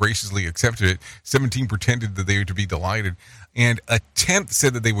 27% graciously accepted it, 17% pretended that they would be delighted, and a tenth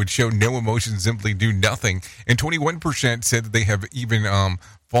said that they would show no emotion, simply do nothing, and 21% said that they have even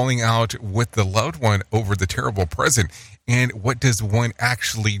falling out with the loved one over the terrible present. And what does one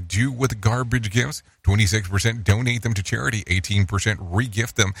actually do with garbage gifts? 26% donate them to charity, 18%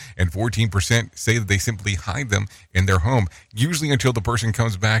 re-gift them, and 14% say that they simply hide them in their home, usually until the person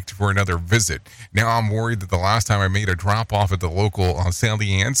comes back for another visit. Now I'm worried that the last time I made a drop-off at the local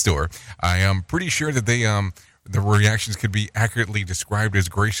Sally Ann store, I am pretty sure that they the reactions could be accurately described as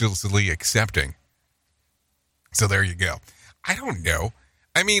graciously accepting. So there you go. I don't know.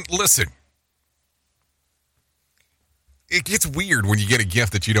 I mean, listen. It gets weird when you get a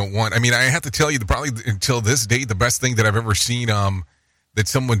gift that you don't want. I mean, I have to tell you, probably until this date, the best thing that I've ever seen that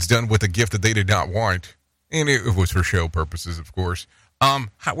someone's done with a gift that they did not want, and it was for show purposes, of course.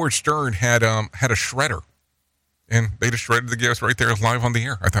 Howard Stern had a shredder, and they just shredded the gifts right there live on the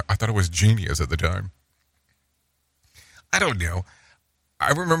air. I thought it was genius at the time. I don't know.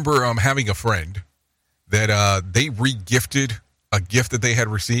 I remember having a friend that they re-gifted a gift that they had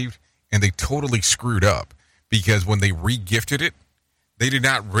received, and they totally screwed up. Because when they re-gifted it, they did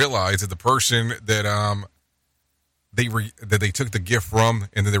not realize that the person that they took the gift from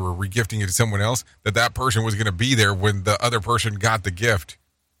and then they were re-gifting it to someone else, that person was going to be there when the other person got the gift.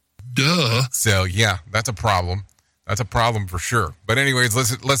 Duh. So yeah, that's a problem. That's a problem for sure. But anyways,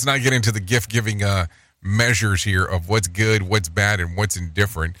 let's not get into the gift giving measures here of what's good, what's bad, and what's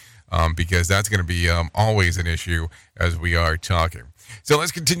indifferent, because that's going to be always an issue as we are talking. So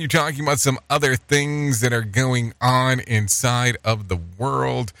let's continue talking about some other things that are going on inside of the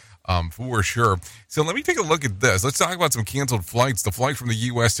world, for sure. So let me take a look at this. Let's talk about some canceled flights. The flight from the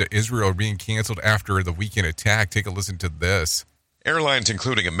U.S. to Israel are being canceled after the weekend attack. Take a listen to this. Airlines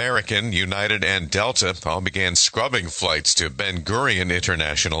including American, United, and Delta all began scrubbing flights to Ben Gurion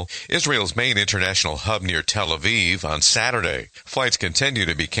International, Israel's main international hub near Tel Aviv, on Saturday. Flights continue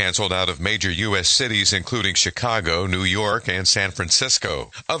to be canceled out of major U.S. cities including Chicago, New York, and San Francisco.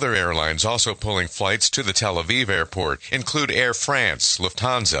 Other airlines also pulling flights to the Tel Aviv airport include Air France,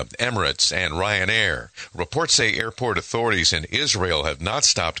 Lufthansa, Emirates, and Ryanair. Reports say airport authorities in Israel have not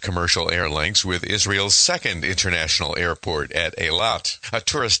stopped commercial air links with Israel's second international airport at Eilat, a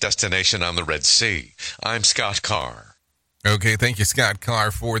tourist destination on the Red Sea. I'm Scott Carr. Okay, thank you, Scott Carr,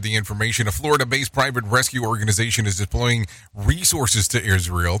 for the information. A Florida-based private rescue organization is deploying resources to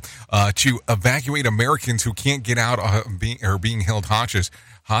Israel to evacuate Americans who can't get out being held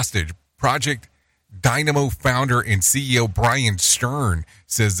hostage. Project Dynamo founder and CEO Brian Stern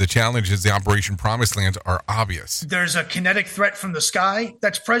says the challenges the Operation Promised Land are obvious. There's a kinetic threat from the sky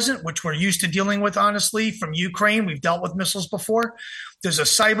that's present, which we're used to dealing with, honestly, from Ukraine. We've dealt with missiles before. There's a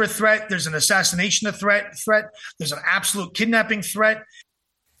cyber threat. There's an assassination threat. There's an absolute kidnapping threat.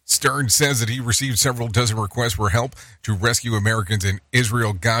 Stern says that he received several dozen requests for help to rescue Americans in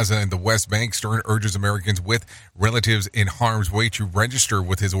Israel, Gaza, and the West Bank. Stern urges Americans with relatives in harm's way to register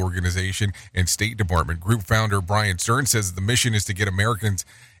with his organization and State Department. Group founder Brian Stern says the mission is to get Americans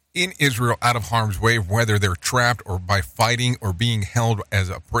in Israel out of harm's way, whether they're trapped or by fighting or being held as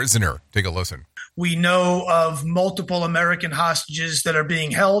a prisoner. Take a listen. We know of multiple American hostages that are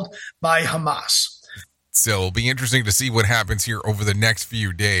being held by Hamas. So it'll be interesting to see what happens here over the next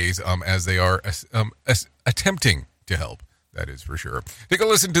few days as they are attempting to help. That is for sure. Take a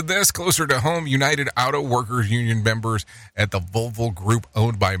listen to this. Closer to home, United Auto Workers Union members at the Volvo Group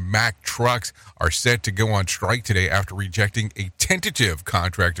owned by Mack Trucks are set to go on strike today after rejecting a tentative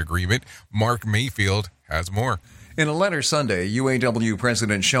contract agreement. Mark Mayfield has more. In a letter Sunday, UAW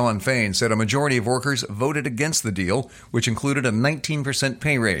President Shawn Fain said a majority of workers voted against the deal, which included a 19%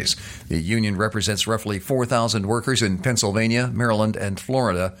 pay raise. The union represents roughly 4,000 workers in Pennsylvania, Maryland, and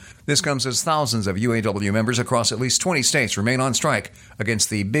Florida. This comes as thousands of UAW members across at least 20 states remain on strike against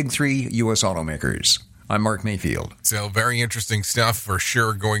the big three U.S. automakers. I'm Mark Mayfield. So very interesting stuff for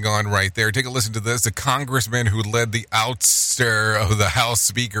sure going on right there. Take a listen to this. The congressman who led the ouster of the House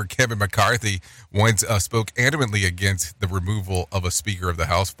Speaker, Kevin McCarthy, once spoke adamantly against the removal of a Speaker of the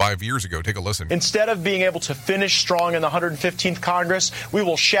House 5 years ago. Take a listen. Instead of being able to finish strong in the 115th Congress, we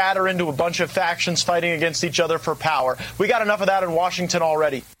will shatter into a bunch of factions fighting against each other for power. We got enough of that in Washington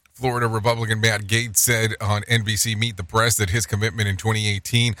already. Florida Republican Matt Gaetz said on NBC Meet the Press that his commitment in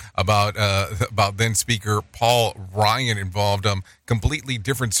 2018 about then Speaker Paul Ryan involved completely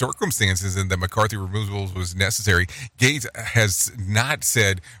different circumstances and that McCarthy removal was necessary. Gaetz has not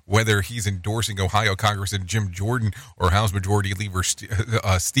said whether he's endorsing Ohio Congressman Jim Jordan or House Majority Leader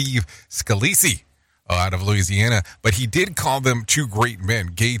Steve Scalise out of Louisiana, but he did call them two great men.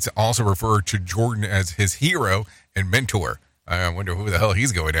 Gaetz also referred to Jordan as his hero and mentor. I wonder who the hell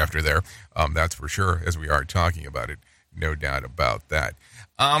he's going after there. That's for sure, as we are talking about it. No doubt about that.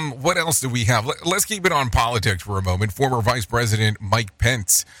 What else do we have? Let's keep it on politics for a moment. Former Vice President Mike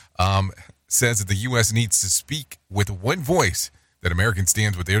Pence says that the U.S. needs to speak with one voice, that America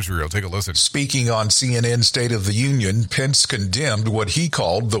stands with Israel. Take a listen. Speaking on CNN State of the Union, Pence condemned what he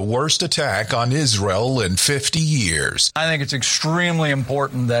called the worst attack on Israel in 50 years. I think it's extremely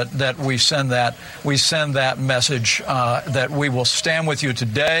important that we send that message that we will stand with you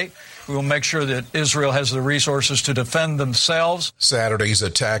today. We will make sure that Israel has the resources to defend themselves. Saturday's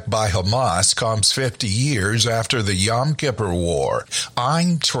attack by Hamas comes 50 years after the Yom Kippur War.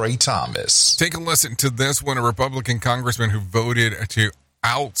 I'm Trey Thomas. Take a listen to this one. A Republican congressman who voted to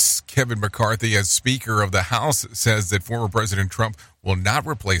oust Kevin McCarthy as Speaker of the House says that former President Trump will not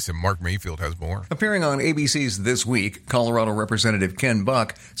replace him. Mark Mayfield has more. Appearing on ABC's This Week, Colorado Representative Ken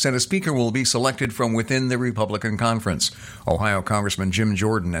Buck said a speaker will be selected from within the Republican conference. Ohio Congressman Jim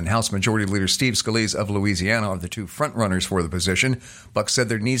Jordan and House Majority Leader Steve Scalise of Louisiana are the two frontrunners for the position. Buck said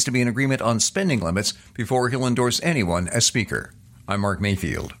there needs to be an agreement on spending limits before he'll endorse anyone as Speaker. I'm Mark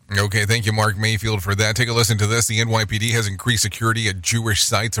Mayfield. Okay, thank you, Mark Mayfield, for that. Take a listen to this. The NYPD has increased security at Jewish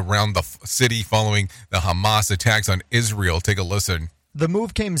sites around the city following the Hamas attacks on Israel. Take a listen. The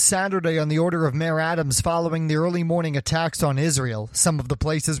move came Saturday on the order of Mayor Adams following the early morning attacks on Israel. Some of the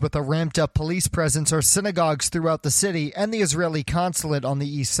places with a ramped-up police presence are synagogues throughout the city and the Israeli consulate on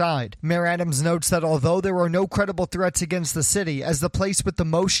the east side. Mayor Adams notes that although there are no credible threats against the city, as the place with the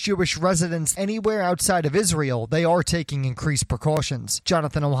most Jewish residents anywhere outside of Israel, they are taking increased precautions.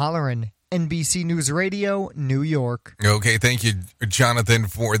 Jonathan O'Halloran, NBC News Radio, New York. Okay, thank you, Jonathan,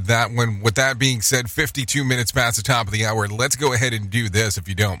 for that one. With that being said, 52 minutes past the top of the hour. Let's go ahead and do this, if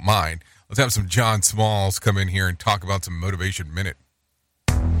you don't mind. Let's have some John Smalls come in here and talk about some Motivation Minute.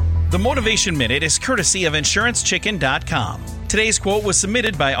 The Motivation Minute is courtesy of InsuranceChicken.com. Today's quote was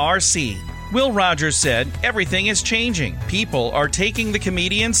submitted by RC. Will Rogers said, "Everything is changing. People are taking the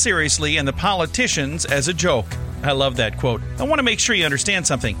comedians seriously and the politicians as a joke." I love that quote. I want to make sure you understand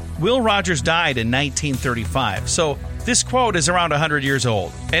something. Will Rogers died in 1935, so this quote is around 100 years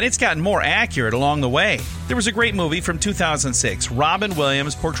old, and it's gotten more accurate along the way. There was a great movie from 2006. Robin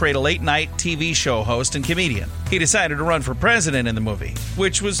Williams portrayed a late-night TV show host and comedian. He decided to run for president in the movie,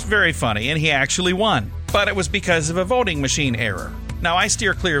 which was very funny, and he actually won. But it was because of a voting machine error. Now, I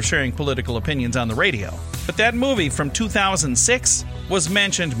steer clear of sharing political opinions on the radio, but that movie from 2006 was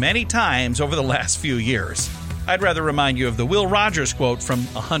mentioned many times over the last few years. I'd rather remind you of the Will Rogers quote from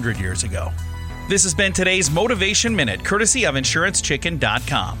 100 years ago. This has been today's Motivation Minute, courtesy of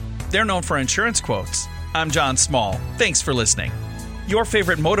InsuranceChicken.com. They're known for insurance quotes. I'm John Small. Thanks for listening. Your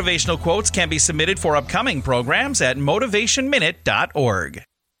favorite motivational quotes can be submitted for upcoming programs at motivationminute.org.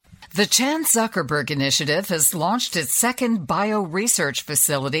 The Chan Zuckerberg Initiative has launched its second bio-research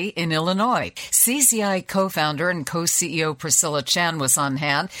facility in Illinois. CZI co-founder and co-CEO Priscilla Chan was on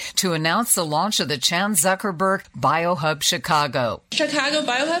hand to announce the launch of the Chan Zuckerberg BioHub Chicago. Chicago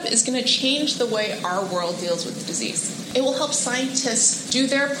BioHub is going to change the way our world deals with the disease. It will help scientists do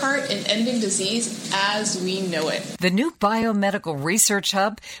their part in ending disease as we know it. The new biomedical research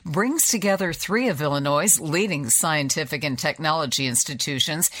hub brings together three of Illinois' leading scientific and technology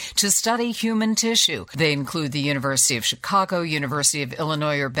institutions to study human tissue. They include the University of Chicago, University of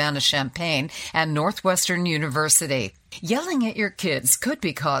Illinois Urbana-Champaign, and Northwestern University. Yelling at your kids could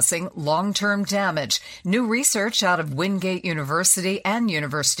be causing long-term damage. New research out of Wingate University and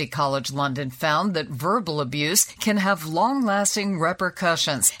University College London found that verbal abuse can have long-lasting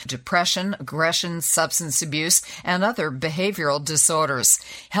repercussions: depression, aggression, substance abuse, and other behavioral disorders.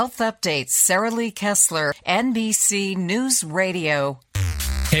 Health Updates, Sarah Lee Kessler, NBC News Radio.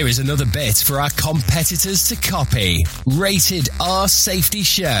 Here is another bit for our competitors to copy. Rated R Safety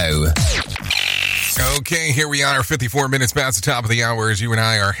Show. Okay, here we are, 54 minutes past the top of the hour as you and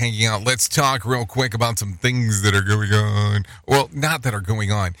I are hanging out. Let's talk real quick about some things that are going on. Well, not that are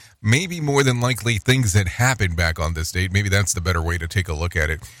going on. Maybe more than likely things that happened back on this date. Maybe that's the better way to take a look at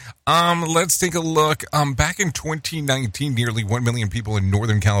it. Let's take a look. Back in 2019, nearly 1 million people in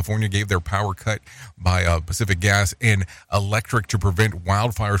Northern California gave their power cut by Pacific Gas and Electric to prevent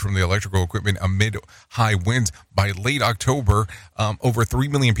wildfires from the electrical equipment amid high winds. By late October, over 3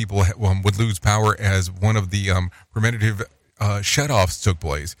 million people would lose power as one of the preventative shutoffs took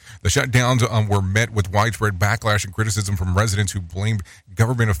place. The shutdowns were met with widespread backlash and criticism from residents who blamed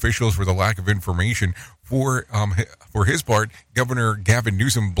government officials for the lack of information. For his part, Governor Gavin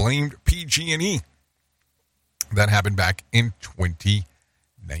Newsom blamed PG&E. That happened back in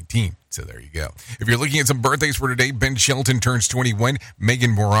 2019. So there you go. If you're looking at some birthdays for today, Ben Shelton turns 21,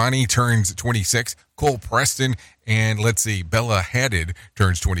 Megan Morani turns 26, Cole Preston, and let's see, Bella Hadid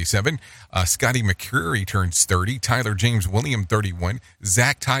turns 27, Scotty McCreery turns 30, Tyler James William 31,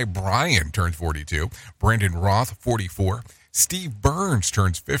 Zach Ty Bryan turns 42, Brandon Roth 44, Steve Burns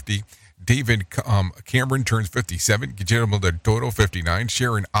turns 50, David Cameron turns 57, Guillermo del Toro 59,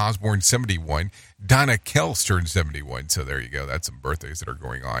 Sharon Osbourne 71, Donna Kels turns 71. So there you go. That's some birthdays that are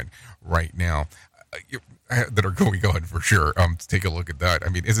going on right now. That are going on for sure. Take a look at that. I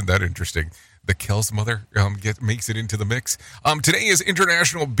mean, isn't that interesting? The Kels mother makes it into the mix. Today is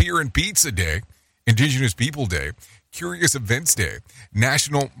International Beer and Pizza Day, Indigenous People Day, Curious Events Day,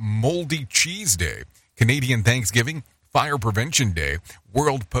 National Moldy Cheese Day, Canadian Thanksgiving, Fire Prevention Day,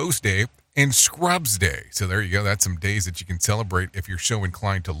 World Post Day, and Scrubs Day. So there you go. That's some days that you can celebrate if you're so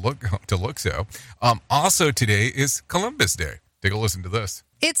inclined to look so. Also today is Columbus Day. Take a listen to this.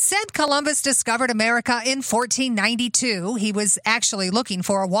 It's said Columbus discovered America in 1492. He was actually looking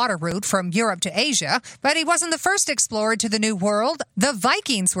for a water route from Europe to Asia, but he wasn't the first explorer to the New World. The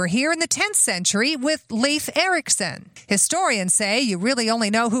Vikings were here in the 10th century with Leif Erikson. Historians say you really only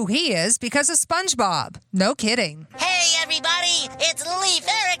know who he is because of SpongeBob. No kidding. Hey, everybody, it's Leif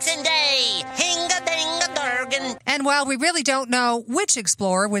Erikson Day. Hinga-dinga-durgan. And while we really don't know which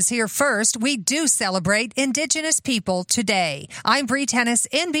explorer was here first, we do celebrate Indigenous people today. I'm Bree Tennis,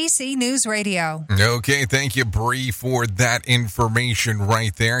 NBC News Radio. Okay, thank you, Bree, for that information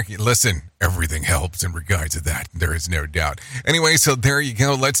right there. Listen, everything helps in regards to that. There is no doubt. Anyway, so there you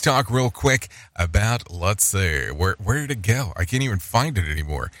go. Let's talk real quick about, let's see, where did it go? I can't even find it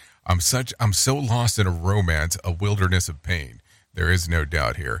anymore. I'm so lost in a romance, a wilderness of pain. There is no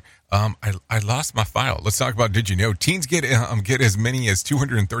doubt here. I lost my file. Let's talk about, did you know, teens get as many as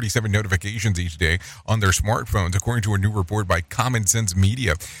 237 notifications each day on their smartphones, according to a new report by Common Sense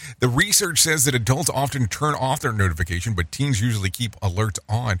Media. The research says that adults often turn off their notification, but teens usually keep alerts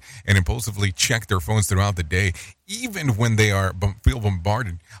on and impulsively check their phones throughout the day, even when they feel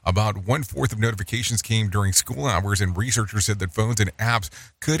bombarded. About 1/4 of notifications came during school hours, and researchers said that phones and apps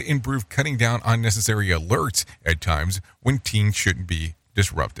could improve cutting down unnecessary alerts at times when teens shouldn't be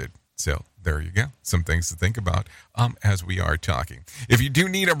disrupted. So there you go. Some things to think about as we are talking. If you do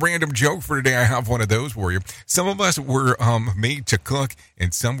need a random joke for today, I have one of those for you. Some of us were made to cook,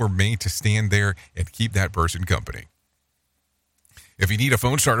 and some were made to stand there and keep that person company. If you need a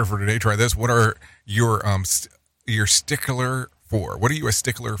phone starter for today, try this. What are your stickler for? What are you a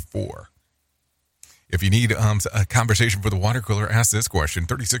stickler for? If you need a conversation for the water cooler, ask this question.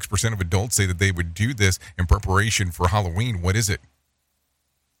 36% of adults say that they would do this in preparation for Halloween. What is it?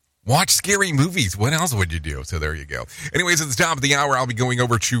 Watch scary movies. What else would you do? So there you go. Anyways, at the top of the hour, I'll be going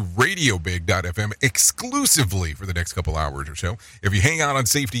over to RadioBig.fm exclusively for the next couple hours or so. If you hang out on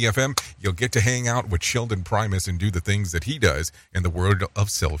Safety FM, you'll get to hang out with Sheldon Primus and do the things that he does in the world of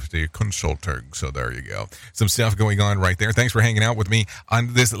safety consulting. So there you go. Some stuff going on right there. Thanks for hanging out with me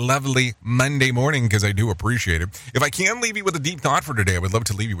on this lovely Monday morning, because I do appreciate it. If I can leave you with a deep thought for today, I would love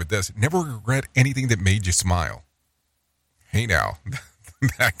to leave you with this. Never regret anything that made you smile. Hey now.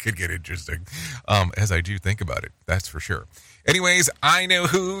 That could get interesting, as I do think about it. That's for sure. Anyways, I know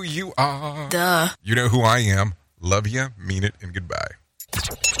who you are. Duh. You know who I am. Love you, mean it, and goodbye.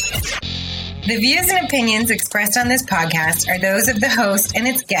 The views and opinions expressed on this podcast are those of the host and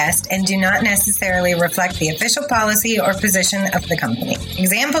its guest and do not necessarily reflect the official policy or position of the company.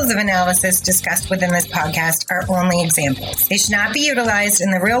 Examples of analysis discussed within this podcast are only examples. They should not be utilized in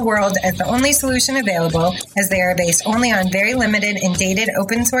the real world as the only solution available, as they are based only on very limited and dated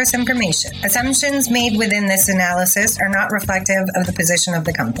open source information. Assumptions made within this analysis are not reflective of the position of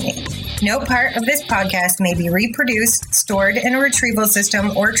the company. No part of this podcast may be reproduced, stored in a retrieval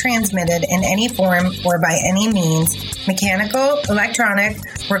system, or transmitted in any form or by any means, mechanical, electronic,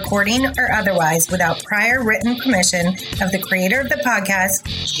 recording, or otherwise, without prior written permission of the creator of the podcast,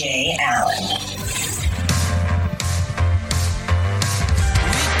 Jay Allen.